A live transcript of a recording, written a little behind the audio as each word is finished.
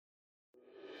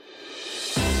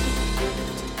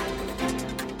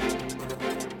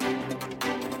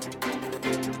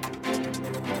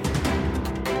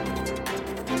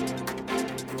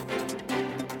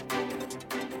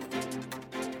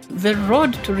The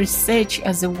road to research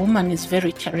as a woman is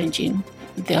very challenging.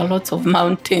 There are lots of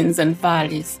mountains and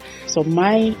valleys. So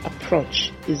my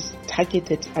approach is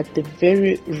targeted at the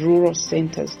very rural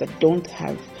centers that don't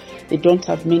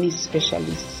have many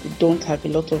specialists, they don't have a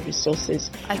lot of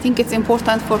resources. I think it's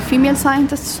important for female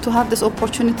scientists to have this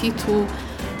opportunity to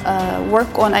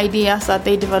work on ideas that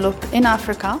they develop in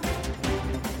Africa.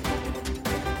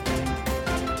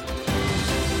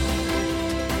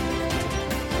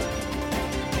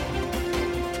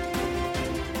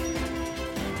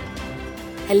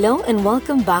 Hello and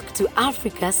welcome back to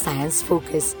Africa Science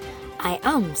Focus. I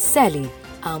am Sally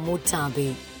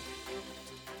Amutabi.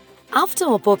 After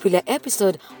a popular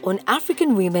episode on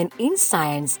African women in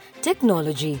science,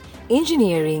 technology,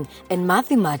 engineering, and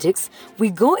mathematics, we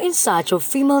go in search of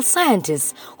female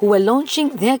scientists who are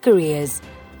launching their careers.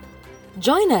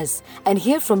 Join us and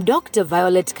hear from Dr.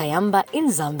 Violet Kayamba in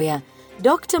Zambia,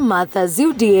 Dr. Martha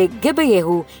Ziudie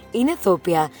Gebeyehu in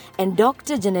Ethiopia, and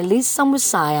Dr. Jenelisa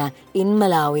Musaya in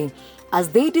Malawi, as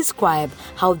they describe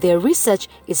how their research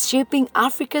is shaping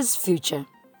Africa's future.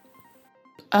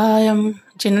 I am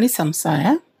Jenelisa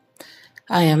Musaya.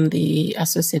 I am the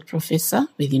Associate Professor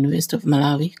with the University of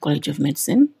Malawi College of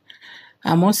Medicine.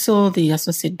 I'm also the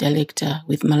Associate Director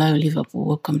with Malawi Liverpool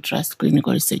Wellcome Trust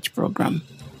Clinical Research Program.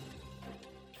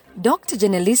 Dr.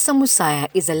 Jenelisa Musaya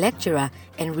is a lecturer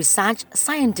and research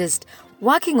scientist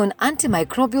working on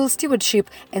antimicrobial stewardship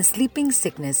and sleeping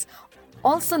sickness,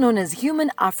 also known as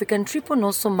human African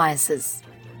trypanosomiasis.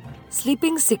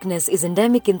 Sleeping sickness is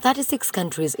endemic in 36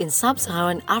 countries in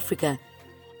sub-Saharan Africa,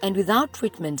 and without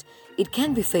treatment, it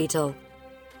can be fatal.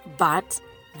 But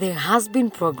there has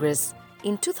been progress.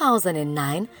 In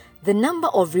 2009, the number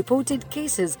of reported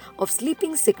cases of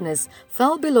sleeping sickness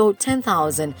fell below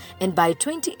 10,000, and by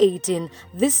 2018,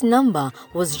 this number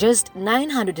was just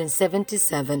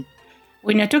 977.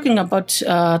 When you're talking about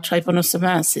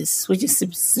trypanosomiasis, which is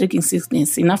sleeping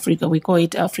sickness in Africa, we call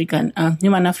it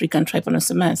human African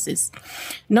trypanosomiasis.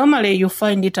 Normally, you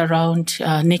find it around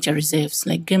nature reserves,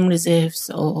 like game reserves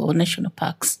or national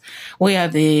parks, where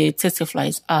the tsetse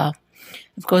flies are,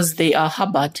 because they are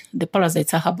harbored. The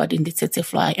parasites are harbored in the tsetse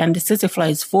fly, and the tsetse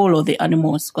flies follow the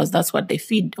animals because that's what they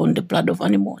feed on, the blood of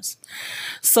animals.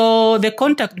 So the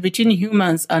contact between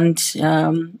humans and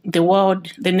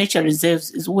the nature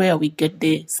reserves is where we get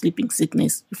the sleeping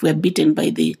sickness if we are bitten by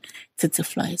the tsetse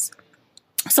flies.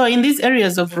 So in these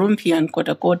areas of Rumphi and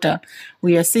Kota Kota,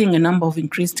 we are seeing a number of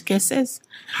increased cases.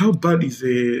 How bad is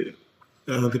the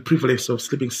prevalence of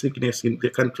sleeping sickness in the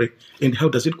country, and how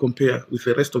does it compare with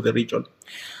the rest of the region?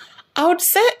 I would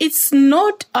say it's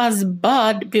not as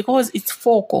bad because it's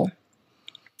focal.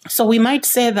 So we might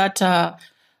say that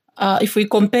if we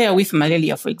compare with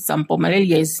malaria, for example,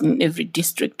 malaria is in every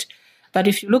district. But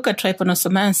if you look at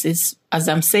trypanosomiasis, as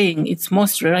I'm saying, it's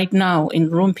mostly right now in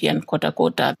Rumphi and Kota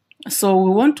Kota. So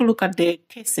we want to look at the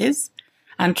cases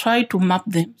and try to map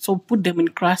them, so put them in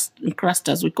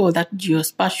clusters. We call that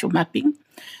geospatial mapping.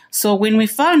 So when we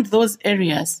find those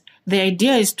areas, the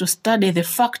idea is to study the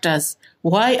factors.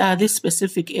 Why are these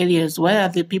specific areas? Why are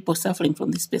the people suffering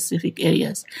from these specific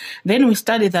areas? Then we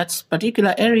study that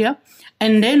particular area,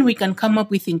 and then we can come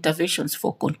up with interventions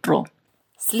for control.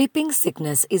 Sleeping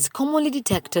sickness is commonly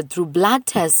detected through blood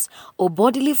tests or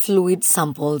bodily fluid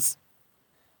samples.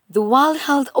 The World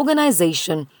Health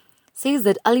Organization says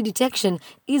that early detection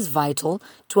is vital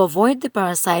to avoid the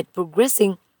parasite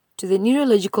progressing to the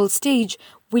neurological stage,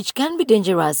 which can be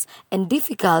dangerous and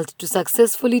difficult to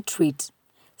successfully treat.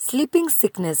 Sleeping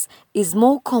sickness is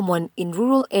more common in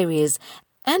rural areas,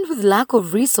 and with lack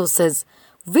of resources,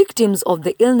 victims of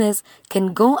the illness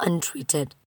can go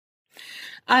untreated.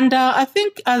 And I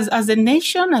think as a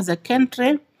nation, as a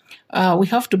country, we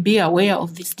have to be aware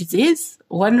of this disease.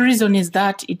 One reason is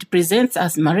that it presents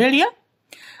as malaria.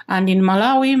 And in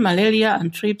Malawi, malaria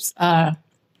and thrips are,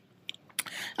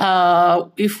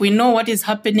 if we know what is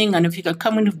happening and if we can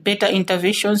come in with better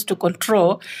interventions to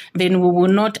control, then we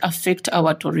will not affect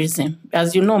our tourism.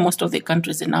 As you know, most of the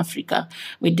countries in Africa,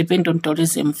 we depend on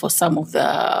tourism for some of the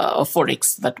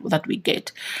forex that we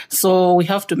get. So we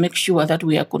have to make sure that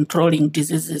we are controlling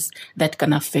diseases that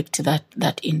can affect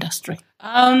that industry.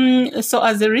 So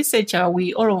as a researcher,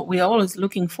 we are always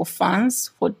looking for funds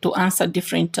to answer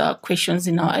different questions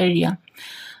in our area.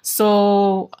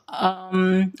 So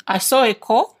I saw a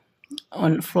call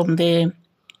from the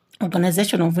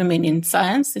Organization of Women in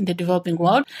Science in the Developing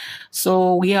World.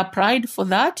 So we applied for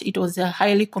that. It was a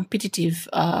highly competitive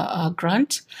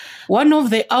grant. One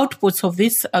of the outputs of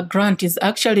this grant is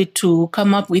actually to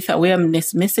come up with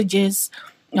awareness messages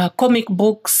comic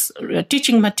books,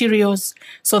 teaching materials.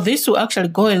 So this will actually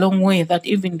go a long way that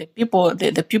even the people,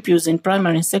 the pupils in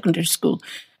primary and secondary school,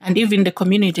 and even the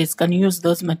communities can use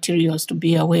those materials to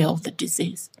be aware of the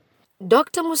disease.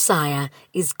 Dr. Musaya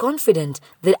is confident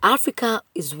that Africa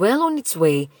is well on its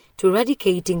way to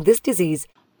eradicating this disease.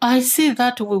 I see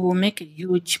that we will make a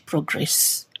huge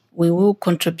progress. We will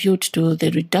contribute to the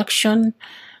reduction.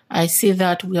 I see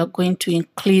that we are going to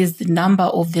increase the number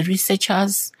of the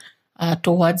researchers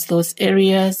towards those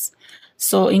areas.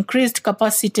 So increased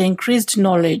capacity, increased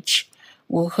knowledge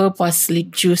will help us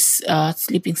reduce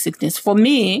sleeping sickness. For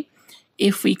me,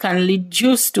 if we can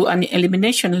reduce to an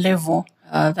elimination level,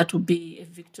 that would be a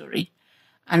victory.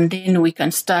 And then we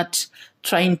can start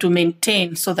trying to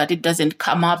maintain so that it doesn't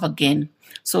come up again.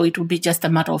 So it will be just a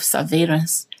matter of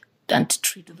surveillance and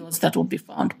treat those that will be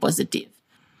found positive.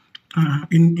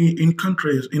 In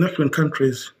African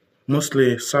countries,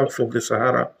 mostly south of the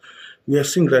Sahara, we are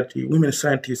seeing that the women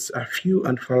scientists are few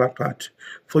and far apart.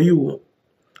 For you,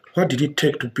 what did it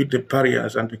take to beat the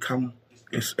barriers and become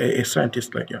a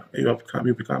scientist like you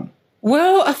have become?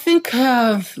 Well, I think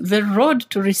the road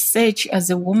to research as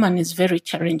a woman is very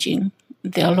challenging.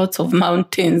 There are lots of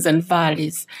mountains and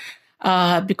valleys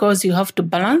because you have to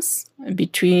balance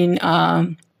between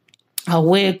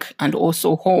work and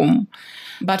also home.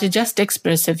 But it just takes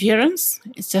perseverance.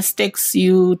 It just takes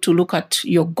you to look at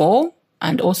your goal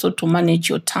and also to manage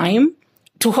your time,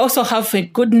 to also have a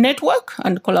good network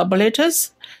and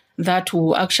collaborators that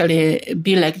will actually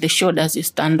be like the shoulders you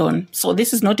stand on. So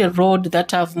this is not a road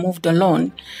that I've moved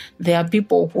alone. There are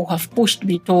people who have pushed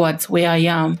me towards where I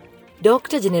am.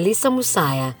 Dr. Janelisa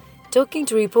Musaya talking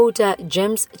to reporter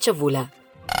James Chavula.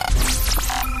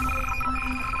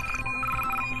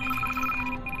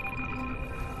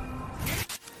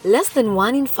 Less than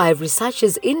 1 in 5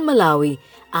 researchers in Malawi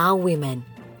are women.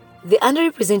 The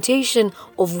underrepresentation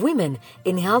of women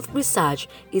in health research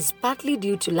is partly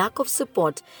due to lack of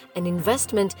support and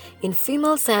investment in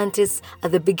female scientists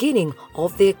at the beginning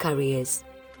of their careers.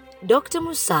 Dr.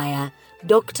 Musaya,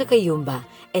 Dr. Kayumba,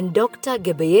 and Dr.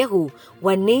 Gebeyehu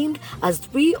were named as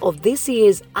 3 of this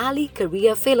year's Early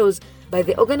Career Fellows by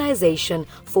the Organization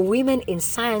for Women in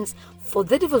Science for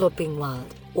the Developing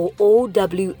World, or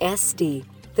OWSD.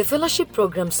 The fellowship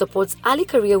program supports early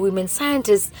career women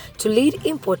scientists to lead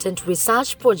important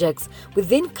research projects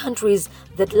within countries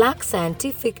that lack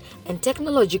scientific and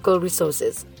technological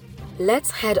resources.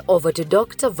 Let's head over to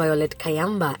Dr. Violet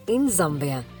Kayamba in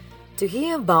Zambia to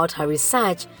hear about her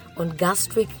research on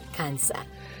gastric cancer.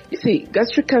 You see,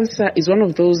 gastric cancer is one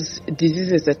of those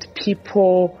diseases that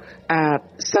people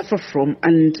suffer from,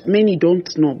 and many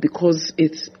don't know because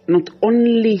it's not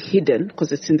only hidden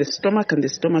because it's in the stomach and the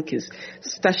stomach is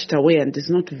stashed away and is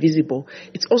not visible.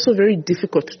 It's also very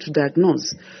difficult to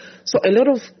diagnose. So a lot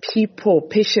of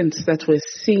patients that we're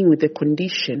seeing with the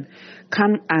condition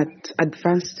come at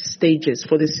advanced stages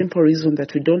for the simple reason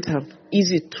that we don't have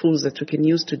easy tools that we can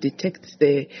use to detect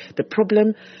the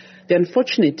problem. The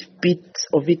unfortunate bit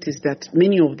of it is that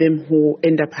many of them who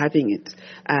end up having it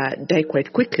die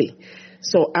quite quickly.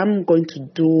 So I'm going to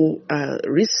do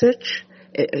research,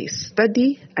 a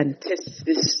study, and test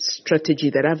this strategy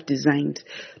that I've designed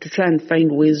to try and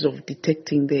find ways of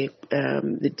detecting the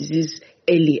disease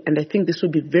early. And I think this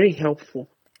will be very helpful.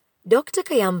 Dr.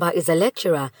 Kayamba is a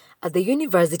lecturer at the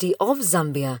University of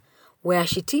Zambia, where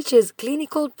she teaches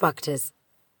clinical practice.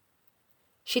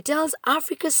 She tells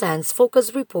Africa Science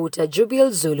Focus reporter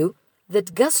Jubiel Zulu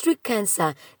that gastric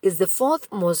cancer is the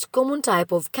 4th most common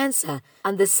type of cancer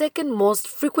and the 2nd most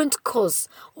frequent cause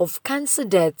of cancer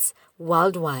deaths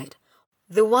worldwide.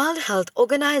 The World Health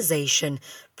Organization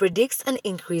predicts an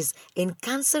increase in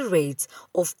cancer rates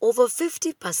of over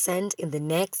 50% in the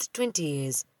next 20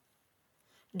 years.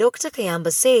 Dr.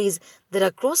 Kayamba says that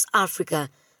across Africa,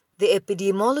 the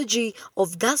epidemiology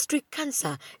of gastric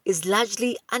cancer is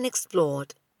largely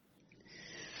unexplored.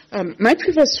 My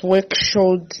previous work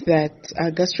showed that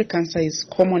gastric cancer is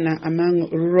commoner among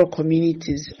rural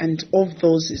communities, and of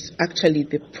those is actually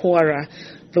the poorer,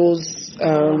 those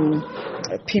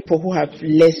people who have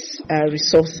less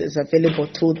resources available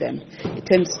to them. It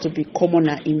tends to be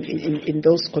commoner in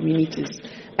those communities.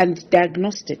 And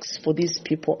diagnostics for these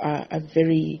people are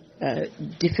very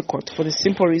difficult for the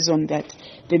simple reason that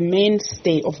the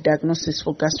mainstay of diagnosis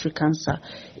for gastric cancer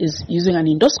is using an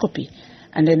endoscopy.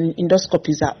 And then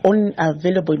endoscopies are only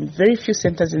available in very few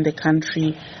centers in the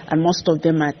country, and most of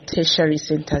them are tertiary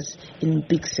centers in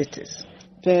big cities.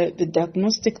 The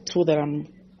diagnostic tool that I'm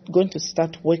going to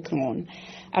start working on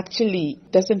actually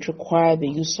doesn't require the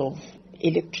use of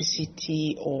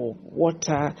electricity or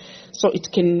water. So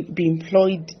it can be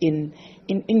employed in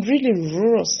really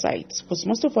rural sites, because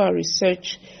most of our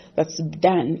research that's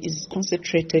done is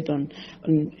concentrated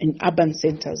in urban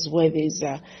centers where there's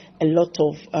a lot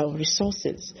of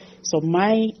resources. So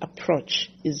my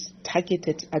approach is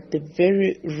targeted at the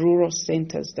very rural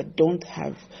centers that don't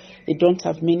have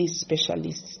many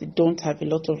specialists, they don't have a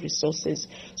lot of resources.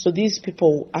 So these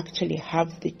people actually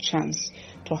have the chance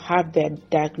to have their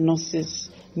diagnosis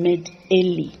made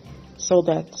early, so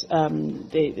that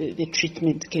the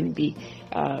treatment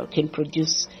can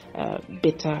produce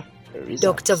better results.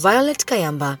 Dr. Violet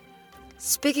Kayamba,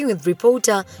 speaking with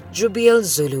reporter Jubiel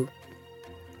Zulu.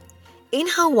 In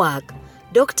her work,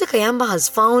 Dr. Kayamba has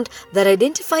found that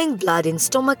identifying blood in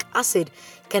stomach acid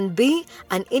can be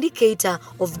an indicator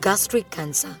of gastric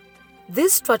cancer.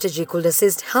 This strategy could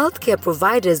assist healthcare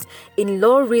providers in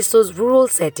low-resource rural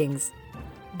settings.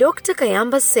 Dr.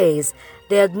 Kayamba says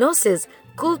diagnosis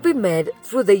could be made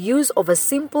through the use of a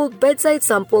simple bedside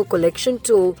sample collection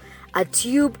tool, a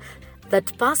tube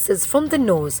that passes from the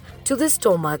nose to the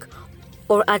stomach,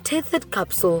 or a tethered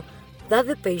capsule that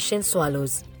the patient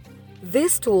swallows.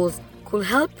 These tools could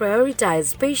help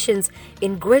prioritize patients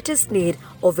in greatest need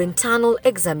of internal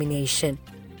examination.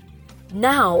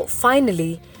 Now,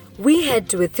 finally, we head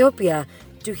to Ethiopia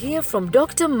to hear from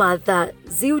Dr. Martha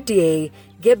Ziudie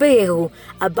Gebeyehu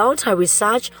about her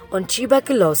research on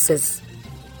tuberculosis.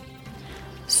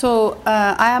 So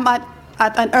I am at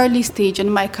an early stage in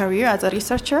my career as a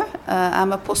researcher.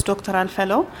 I'm a postdoctoral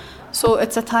fellow. So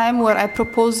it's a time where I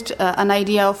proposed an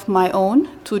idea of my own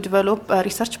to develop a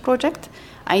research project.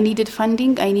 I needed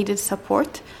funding, I needed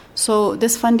support. So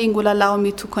this funding will allow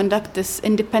me to conduct this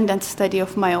independent study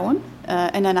of my own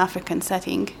in an African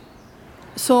setting.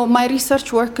 So my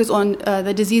research work is on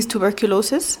the disease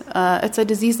tuberculosis. It's a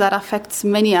disease that affects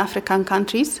many African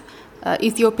countries.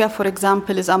 Ethiopia, for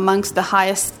example, is amongst the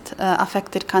highest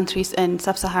affected countries in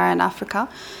sub-Saharan Africa.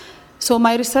 So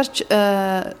my research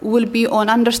will be on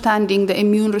understanding the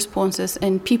immune responses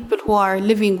in people who are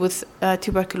living with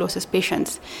tuberculosis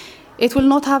patients. It will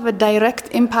not have a direct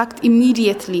impact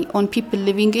immediately on people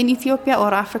living in Ethiopia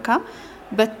or Africa,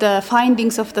 but the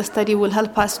findings of the study will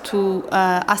help us to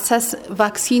assess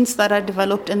vaccines that are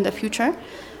developed in the future.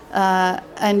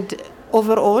 And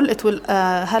overall, it will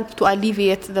help to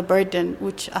alleviate the burden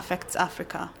which affects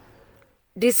Africa.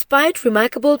 Despite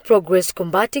remarkable progress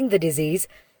combating the disease,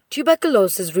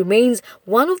 tuberculosis remains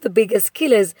one of the biggest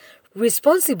killers,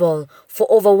 responsible for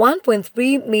over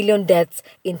 1.3 million deaths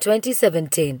in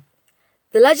 2017.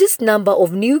 The largest number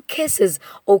of new cases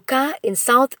occur in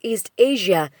Southeast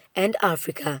Asia and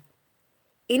Africa.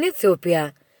 In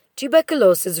Ethiopia,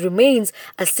 tuberculosis remains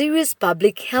a serious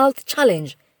public health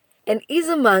challenge and is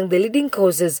among the leading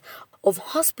causes of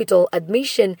hospital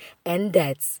admission and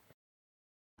deaths.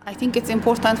 I think it's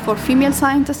important for female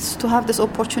scientists to have this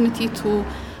opportunity to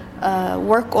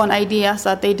work on ideas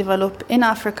that they develop in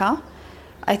Africa.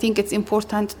 I think it's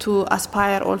important to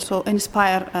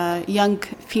inspire young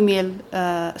female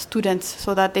students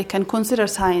so that they can consider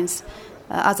science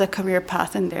as a career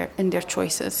path in their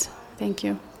choices. Thank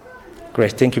you.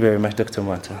 Great. Thank you very much, Dr.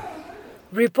 Martha.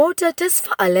 Reporter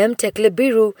Tesfa Alem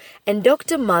Teklebiru and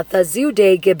Dr. Martha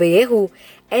Ziudie Gebeyehu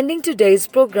ending today's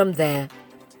program there.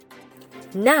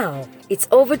 Now, it's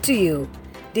over to you.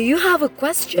 Do you have a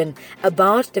question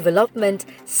about development,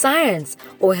 science,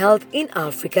 or health in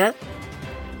Africa?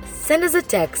 Send us a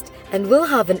text and we'll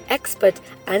have an expert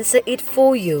answer it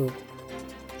for you.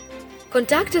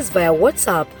 Contact us via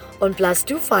WhatsApp on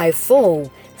 +254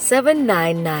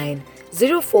 799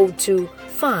 042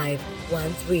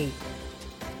 513.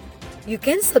 You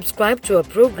can subscribe to our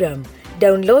program,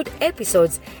 download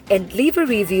episodes, and leave a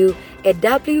review at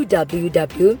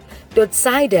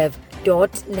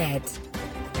www.scidev.net.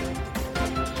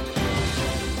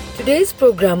 Today's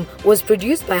program was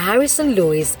produced by Harrison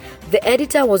Lewis. The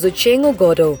editor was Ochengo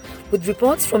Godo, with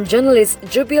reports from journalists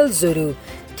Jubiel Zulu,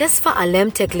 Tesfa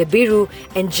Alem Teklebiru,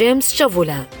 and James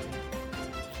Chavula.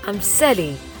 I'm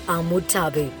Sally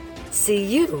Amutabi. See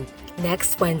you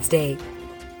next Wednesday.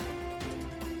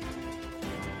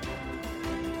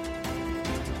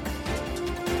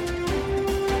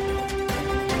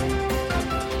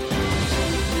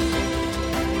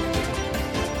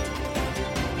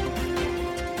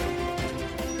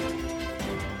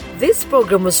 This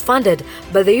program was funded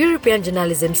by the European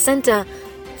Journalism Centre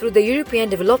through the European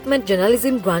Development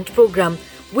Journalism Grant Programme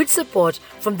with support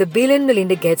from the Bill and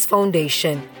Melinda Gates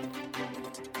Foundation.